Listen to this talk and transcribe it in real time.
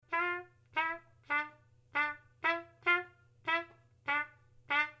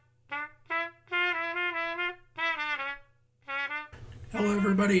Hello,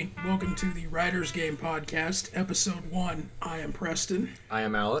 everybody. Welcome to the Writers Game Podcast, Episode 1. I am Preston. I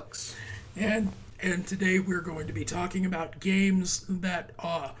am Alex. And today we're going to be talking about games that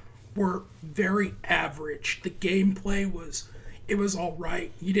were very average. The gameplay was all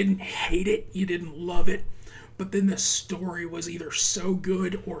right. You didn't hate it, you didn't love it, but then the story was either so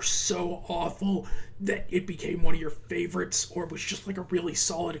good or so awful that it became one of your favorites, or it was just like a really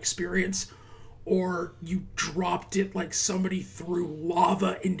solid experience, or you dropped it like somebody threw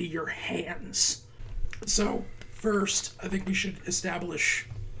lava into your hands. So first, I think we should establish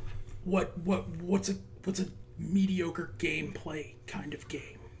what's a mediocre gameplay kind of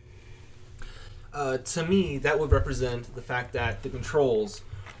game. To me, that would represent the fact that the controls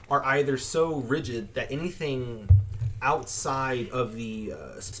are either so rigid that anything outside of the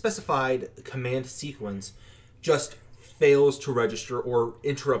specified command sequence just fails to register or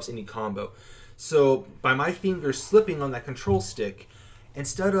interrupts any combo. So by my finger slipping on that control stick,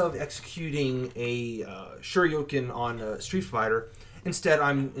 instead of executing a Shoryuken on a Street Fighter, instead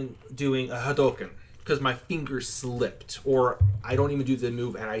I'm doing a Hadouken because my finger slipped, or I don't even do the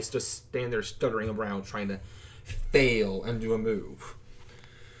move and I just stand there stuttering around trying to fail and do a move.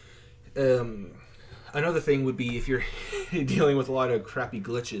 Another thing would be if you're dealing with a lot of crappy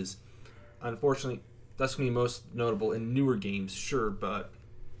glitches. Unfortunately, that's going to be most notable in newer games, sure, but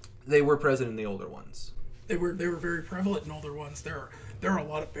they were present in the older ones. They were very prevalent in older ones. There are a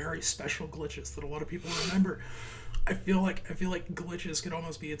lot of very special glitches that a lot of people remember. I feel like glitches could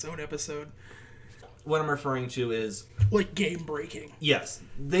almost be its own episode. What I'm referring to is like game breaking. Yes,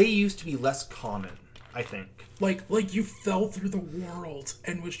 they used to be less common, I think. Like you fell through the world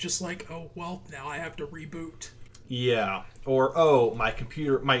and was just like, oh well, now I have to reboot. Yeah, or oh, my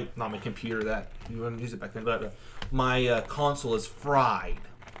computer, not my computer that you wouldn't use it back then, but my console is fried.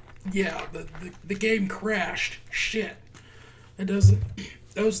 Yeah, the game crashed. Shit, it doesn't.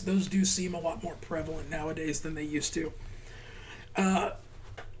 Those do seem a lot more prevalent nowadays than they used to.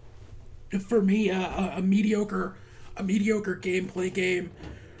 For me, a mediocre gameplay game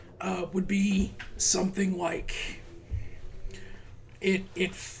would be something like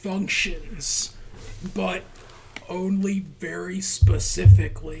it functions, but only very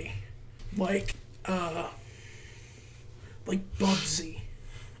specifically, like Bubsy.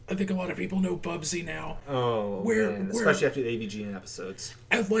 I think a lot of people know Bubsy now. Oh, man. Especially after the AVGN episodes.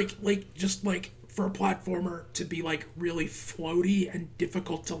 And just for a platformer to be like really floaty and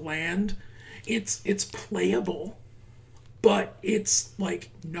difficult to land, it's playable, but it's like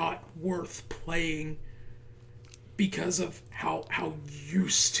not worth playing because of how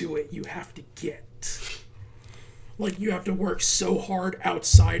used to it you have to get. Like you have to work so hard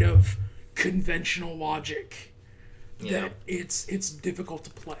outside of conventional logic that it's difficult to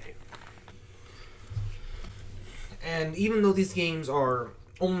play. And even though these games are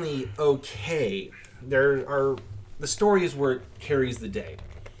only okay, the story is where it carries the day.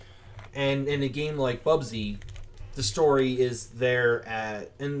 And in a game like Bubsy, the story is there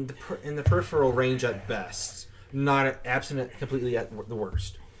in the peripheral range at best, not absent completely at the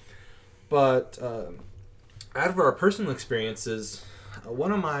worst. But out of our personal experiences,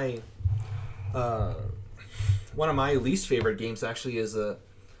 one of my least favorite games actually is and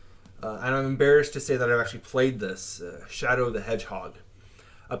I'm embarrassed to say that I've actually played this, Shadow the Hedgehog,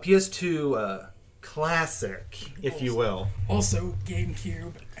 a PS2 classic, if you will. Also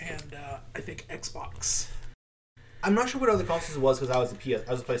GameCube and I think Xbox. I'm not sure what other consoles it was because I was a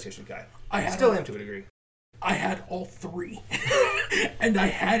PlayStation guy. I still am to a degree. I had all three, and I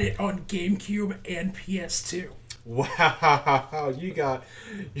had it on GameCube and PS2. Wow, you got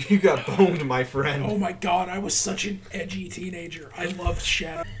boned, my friend. Oh my god, I was such an edgy teenager. I loved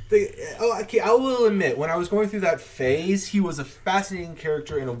Shadow. Okay, I will admit, when I was going through that phase, he was a fascinating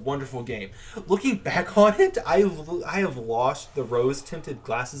character in a wonderful game. Looking back on it, I have lost the rose-tinted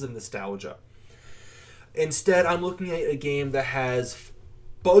glasses of nostalgia. Instead, I'm looking at a game that has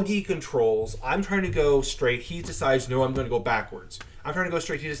buggy controls. I'm trying to go straight. He decides, no, I'm going to go backwards. I'm trying to go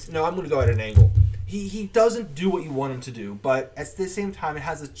straight. No, I'm going to go at an angle. He doesn't do what you want him to do, but at the same time, it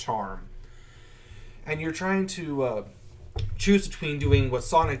has a charm. And you're trying to choose between doing what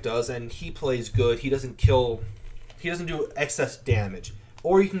Sonic does, and he plays good. He doesn't do excess damage.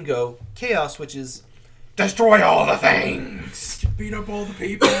 Or you can go Chaos, which is destroy all the things. Beat up all the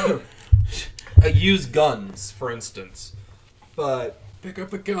people. Use guns, for instance. But pick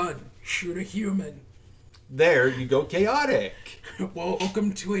up a gun, shoot a human. There you go, chaotic.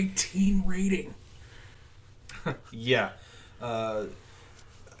 Welcome to a teen rating. Yeah.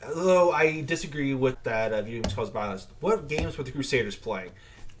 Although I disagree with that viewing cause violence. What games were the Crusaders playing?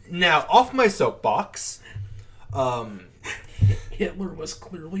 Now, off my soapbox, Hitler was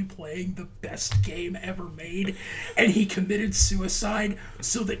clearly playing the best game ever made, and he committed suicide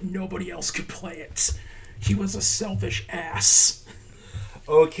so that nobody else could play it. He was a selfish ass.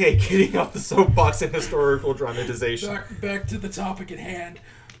 Okay, getting off the soapbox and historical dramatization. Back to the topic at hand.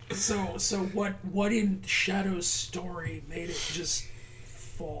 So what in Shadow's story made it just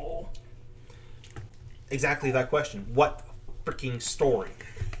fall? Exactly that question. What freaking story?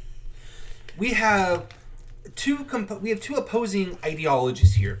 We have two opposing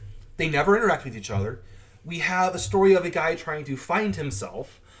ideologies here. They never interact with each other. We have a story of a guy trying to find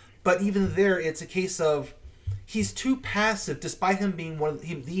himself, but even there, it's a case of he's too passive, despite him being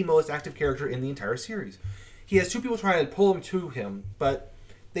the most active character in the entire series. He has two people trying to pull him to him, but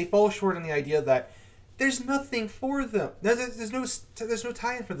they fall short in the idea that there's nothing for them. There's no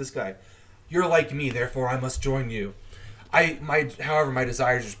tie-in for this guy. You're like me, therefore I must join you. However, my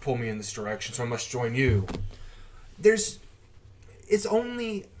desires just pull me in this direction, so I must join you. It's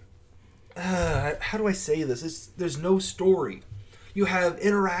only, how do I say this? There's no story. You have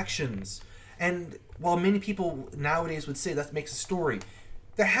interactions, and while many people nowadays would say that makes a story,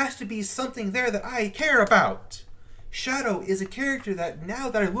 there has to be something there that I care about. Shadow is a character that, now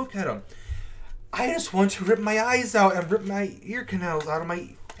that I look at him, I just want to rip my eyes out and rip my ear canals out of my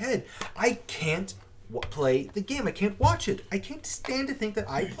head. I can't play the game. I can't watch it. I can't stand to think that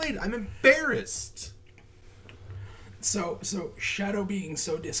I played it. I'm embarrassed. So Shadow being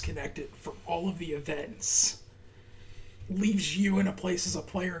so disconnected from all of the events leaves you in a place as a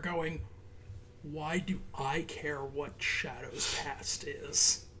player going, why do I care what Shadow's past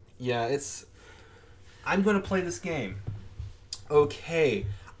is? Yeah, I'm going to play this game. Okay,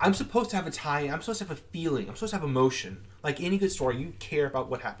 I'm supposed to have a tie. I'm supposed to have a feeling. I'm supposed to have emotion. Like any good story, you care about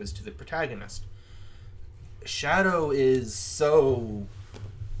what happens to the protagonist. Shadow is so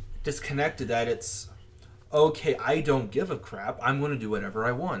disconnected that it's, okay, I don't give a crap. I'm going to do whatever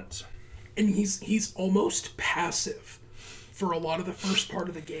I want. And he's almost passive for a lot of the first part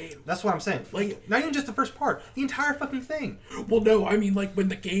of the game. That's what I'm saying. Like, not even just the first part. The entire fucking thing. Well, no, I mean, like, when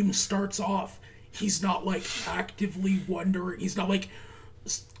the game starts off, he's not, like, actively wondering. He's not, like,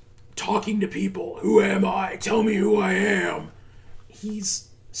 talking to people. Who am I? Tell me who I am. He's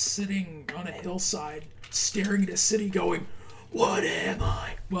sitting on a hillside, staring at a city going, what am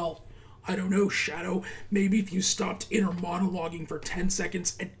I? Well, I don't know, Shadow. Maybe if you stopped inner monologuing for 10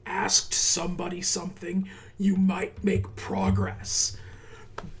 seconds and asked somebody something, you might make progress.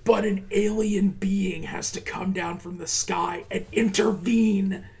 But an alien being has to come down from the sky and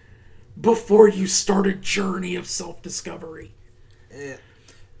intervene before you start a journey of self-discovery.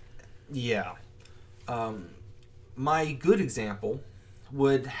 Yeah. My good example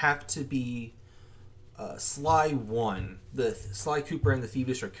would have to be Sly 1, the Sly Cooper and the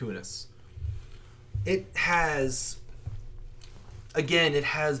Thievius Raccoonus. It has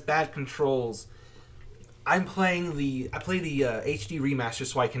bad controls. I play the HD remaster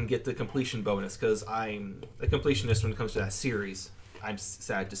so I can get the completion bonus, because I'm a completionist when it comes to that series. I'm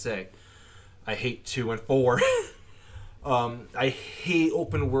sad to say. I hate 2 and 4. I hate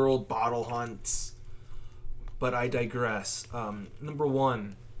open world bottle hunts. But I digress. Number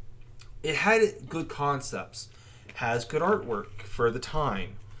 1, it had good concepts, has good artwork for the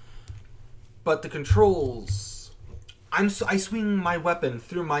time, but the controls, I swing my weapon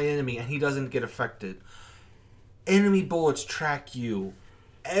through my enemy and he doesn't get affected. Enemy bullets track you.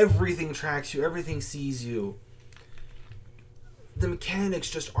 Everything tracks you. Everything sees you. The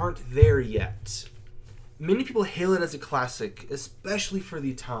mechanics just aren't there yet. Many people hail it as a classic, especially for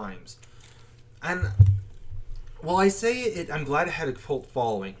the times. And while I say it, I'm glad it had a cult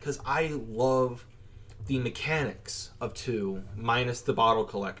following, because I love the mechanics of 2, minus the bottle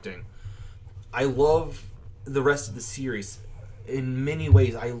collecting. I love the rest of the series. In many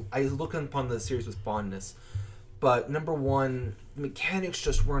ways, I look upon the series with fondness. But number 1, the mechanics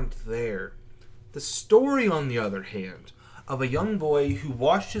just weren't there. The story, on the other hand, of a young boy who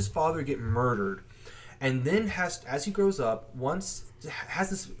watched his father get murdered, and then as he grows up, has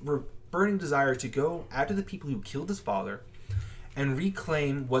this burning desire to go after the people who killed his father and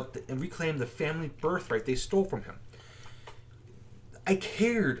reclaim the family birthright they stole from him. I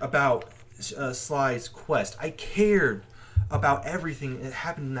cared about Sly's quest. I cared about everything that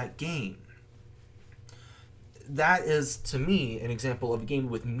happened in that game. That is, to me, an example of a game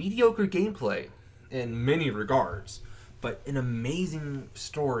with mediocre gameplay in many regards, but an amazing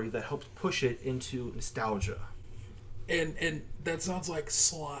story that helped push it into nostalgia. And that sounds like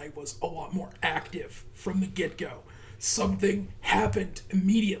Sly was a lot more active from the get-go. Something happened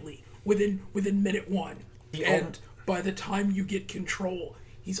immediately within minute 1. And by the time you get control,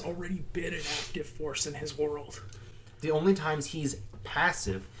 he's already been an active force in his world. The only times he's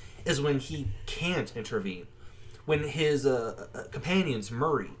passive is when he can't intervene. When his companions,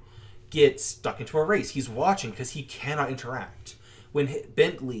 Murray, get stuck into a race, he's watching because he cannot interact. When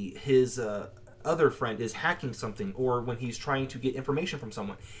Bentley, his other friend, is hacking something, or when he's trying to get information from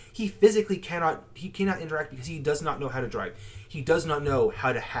someone, he physically cannot interact because he does not know how to drive. He does not know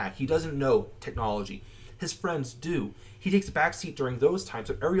how to hack. He doesn't know technology. His friends do. He takes a backseat during those times,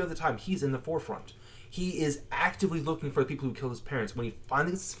 but every other time he's in the forefront. He is actively looking for the people who killed his parents. When he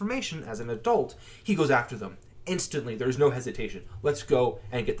finally gets this information as an adult, he goes after them. Instantly, there's no hesitation. Let's go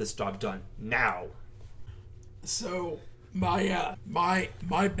and get this job done now. So my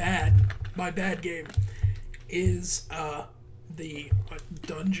bad game is the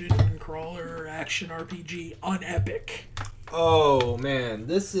dungeon crawler action RPG Unepic. Oh man,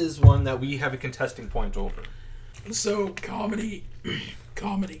 this is one that we have a contesting point over. So comedy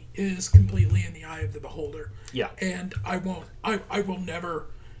is completely in the eye of the beholder. Yeah. And I will never,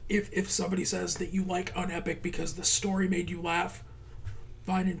 if somebody says that you like Unepic because the story made you laugh,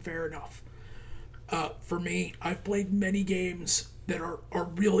 fine and fair enough. For me, I've played many games that are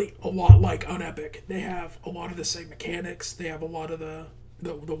really a lot like Unepic. They have a lot of the same mechanics. They have a lot of the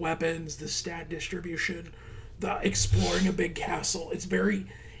weapons, the stat distribution, the exploring a big castle. It's very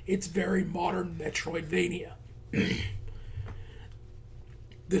modern Metroidvania.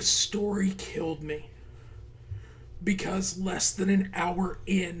 The story killed me because less than an hour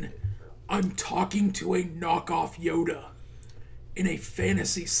in, I'm talking to a knockoff Yoda in a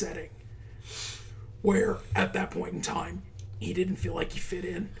fantasy setting where at that point in time he didn't feel like he fit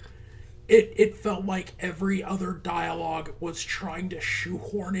in. It felt like every other dialogue was trying to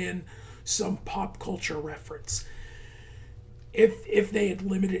shoehorn in some pop culture reference. If they had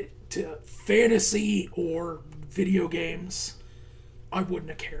limited it to fantasy or video games, I wouldn't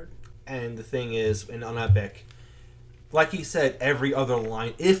have cared. And the thing is, in Unepic, like he said, every other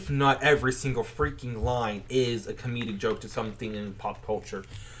line, if not every single freaking line, is a comedic joke to something in pop culture.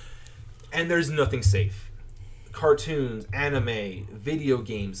 And there's nothing safe. Cartoons, anime, video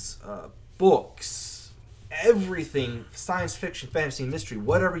games, books, everything, science fiction, fantasy, mystery,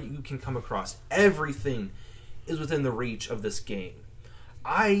 whatever you can come across, everything is within the reach of this game.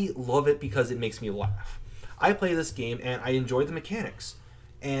 I love it because it makes me laugh. I play this game and I enjoy the mechanics.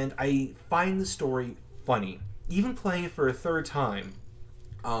 And I find the story funny. Even playing it for a third time,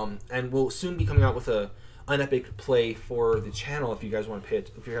 and we'll soon be coming out with an Unepic play for the channel if you guys want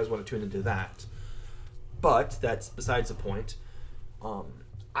to tune into that. But that's besides the point.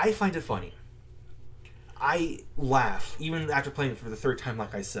 I find it funny. I laugh even after playing it for the third time,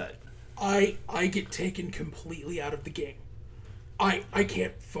 like I said. I get taken completely out of the game. I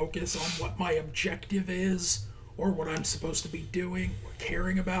can't focus on what my objective is or what I'm supposed to be doing or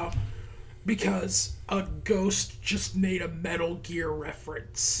caring about because a ghost just made a Metal Gear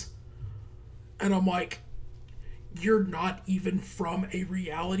reference. And I'm like, you're not even from a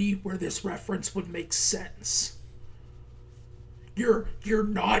reality where this reference would make sense. You're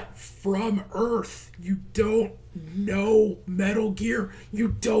not from Earth. You don't know Metal Gear. You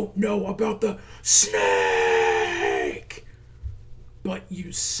don't know about the snake. But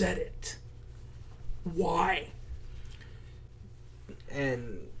you said it. Why?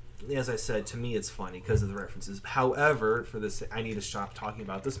 And as I said, to me it's funny because of the references. However, for this, I need to stop talking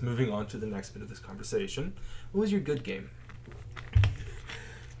about this. Moving on to the next bit of this conversation. What was your good game?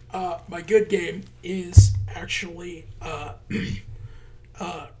 My good game is actually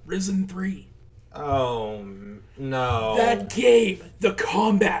Risen 3. Oh, no. That game, the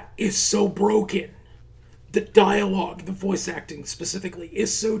combat is so broken. The dialogue, the voice acting specifically,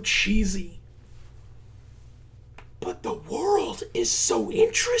 is so cheesy. But the world is so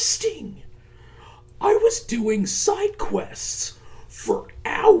interesting. I was doing side quests for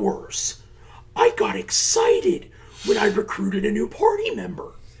hours. I got excited when I recruited a new party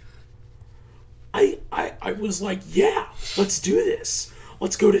member. I was like, yeah, let's do this.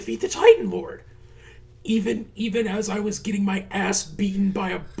 Let's go defeat the Titan Lord. Even as I was getting my ass beaten by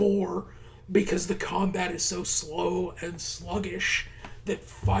a boar because the combat is so slow and sluggish that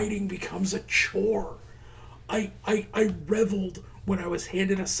fighting becomes a chore. I reveled when I was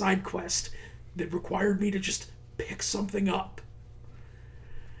handed a side quest that required me to just pick something up.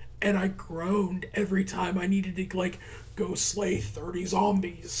 And I groaned every time I needed to, like, go slay 30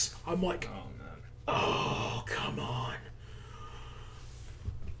 zombies. I'm like, oh, come on.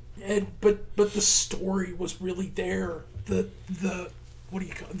 But the story was really there. The what do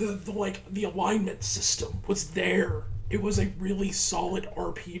you call the alignment system was there. It was a really solid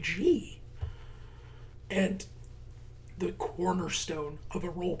RPG. And the cornerstone of a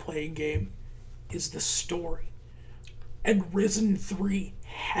role-playing game is the story. And Risen 3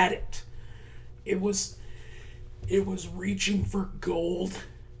 had it. It was reaching for gold,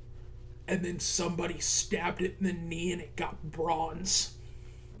 and then somebody stabbed it in the knee and it got bronze.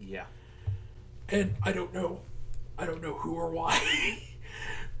 Yeah. And I don't know who or why,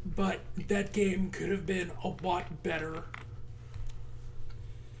 but that game could have been a lot better.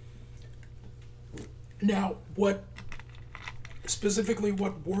 Now, what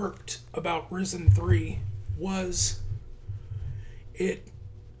worked about Risen 3 was it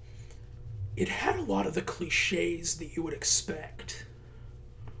had a lot of the cliches that you would expect,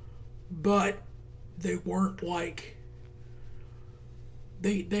 but they weren't like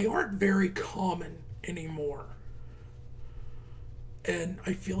they aren't very common anymore. And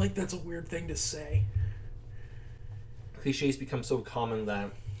I feel like that's a weird thing to say. Cliches become so common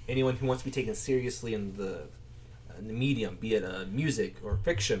that anyone who wants to be taken seriously in the medium, be it music or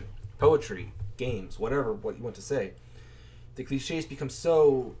fiction, poetry, games, whatever what you want to say, the cliches become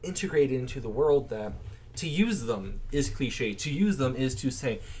so integrated into the world that to use them is cliche. To use them is to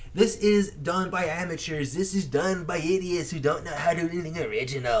say, this is done by amateurs, this is done by idiots who don't know how to do anything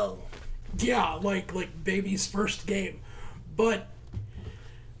original. Yeah, like Baby's first game. But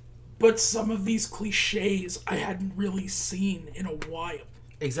some of these cliches I hadn't really seen in a while.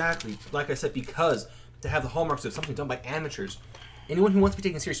 Exactly. Like I said, because to have the hallmarks of something done by amateurs, anyone who wants to be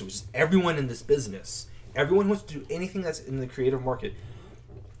taken seriously, which is everyone in this business, everyone who wants to do anything that's in the creative market,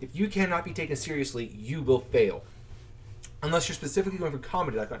 if you cannot be taken seriously, you will fail. Unless you're specifically going for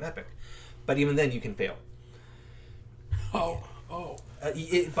comedy like on Epic. But even then, you can fail. Oh.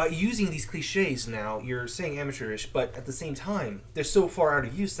 By using these cliches now, you're saying amateurish, but at the same time, they're so far out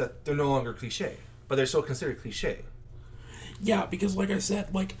of use that they're no longer cliche. But they're still considered cliche. Yeah, because like I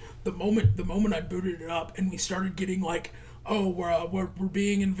said, like the moment I booted it up and we started getting like, oh, we're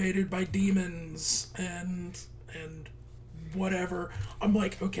being invaded by demons and whatever, I'm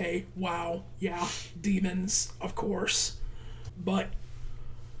like, okay, wow, yeah, demons, of course. But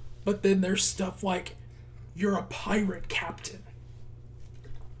then there's stuff like, you're a pirate captain.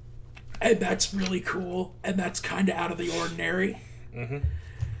 And that's really cool, and that's kind of out of the ordinary. Mm-hmm.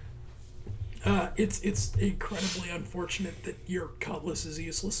 It's incredibly unfortunate that your cutlass is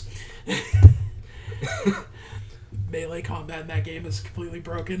useless. Melee combat in that game is completely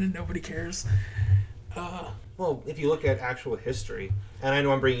broken, and nobody cares. Well, if you look at actual history, and I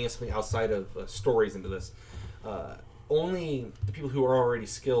know I'm bringing something outside of stories into this, only the people who are already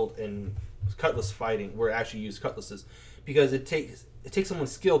skilled in cutlass fighting were actually use cutlasses, because it takes someone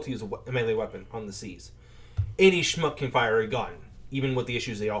skilled to use a melee weapon on the seas. Any schmuck can fire a gun, even with the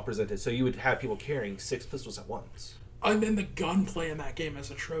issues they all presented. So you would have people carrying 6 pistols at once. And then the gunplay in that game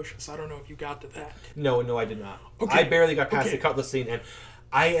is atrocious. I don't know if you got to that. No, I did not. Okay. I barely got past the cutlass scene, and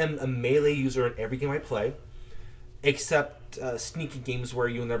I am a melee user in every game I play, except sneaky games where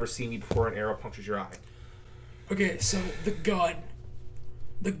you'll never see me before an arrow punctures your eye. Okay, so the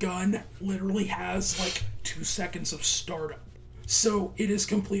gun literally has like 2 seconds of startup. So it is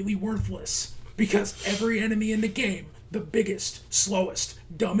completely worthless, because every enemy in the game, the biggest, slowest,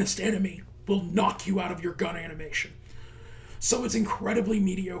 dumbest enemy, will knock you out of your gun animation. So it's incredibly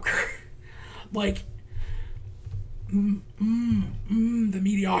mediocre. Like, the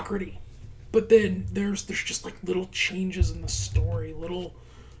mediocrity. But then there's just like little changes in the story, little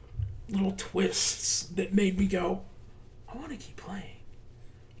twists that made me go, I want to keep playing.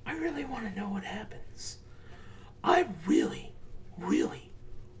 I really want to know what happens. I really, really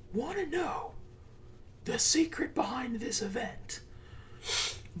want to know the secret behind this event.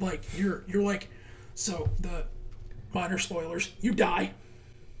 Like, you're like, so the minor spoilers, you die.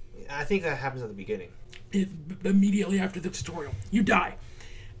 I think that happens at the beginning. Immediately after the tutorial, you die.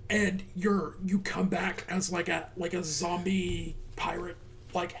 And you come back as like a zombie pirate,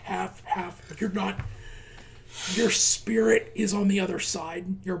 like half. You're not. Your spirit is on the other side.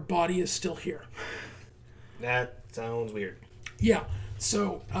 Your body is still here. That sounds weird. Yeah.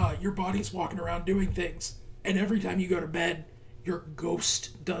 So your body's walking around doing things, and every time you go to bed, your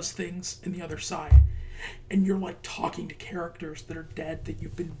ghost does things in the other side, and you're like talking to characters that are dead that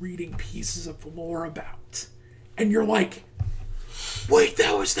you've been reading pieces of lore about, and you're like, wait,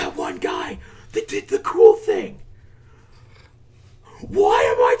 that was that one guy that did the cool thing. Why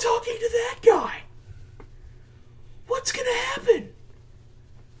am I talking to that guy? What's gonna happen?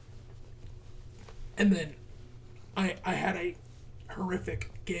 And then I had a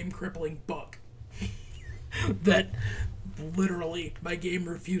horrific game crippling bug that literally my game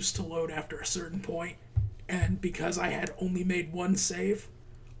refused to load after a certain point, and because I had only made one save,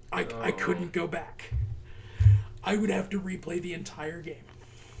 I couldn't go back. I would have to replay the entire game.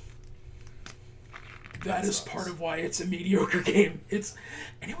 That is part of why it's a mediocre game.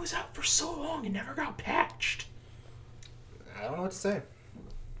 And it was out for so long and never got patched. I don't know what to say.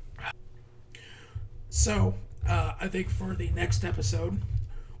 So, I think for the next episode,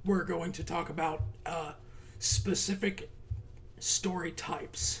 we're going to talk about specific story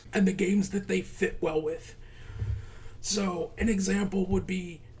types and the games that they fit well with. So, an example would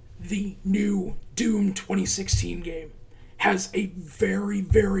be the new Doom 2016 game. Has a very,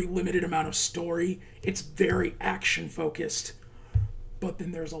 very limited amount of story. It's very action focused. But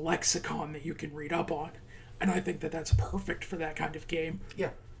then there's a lexicon that you can read up on. And I think that that's perfect for that kind of game. Yeah.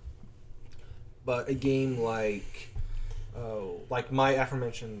 But a game like my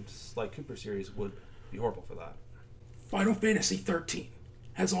aforementioned Sly Cooper series would be horrible for that. Final Fantasy 13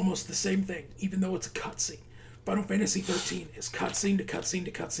 has almost the same thing, even though it's a cutscene. Final Fantasy 13 is cutscene to cutscene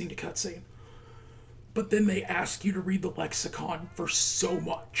to cutscene to cutscene. But then they ask you to read the lexicon for so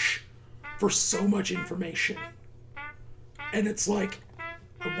much information. And it's like,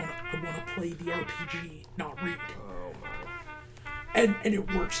 I wanna play the RPG, not read. Oh my. And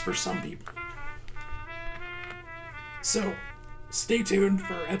it works for some people. So, stay tuned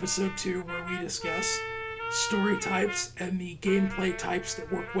for episode 2 where we discuss story types and the gameplay types that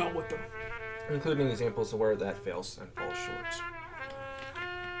work well with them. Including examples of where that fails and falls short.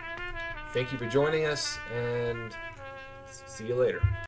 Thank you for joining us, and see you later.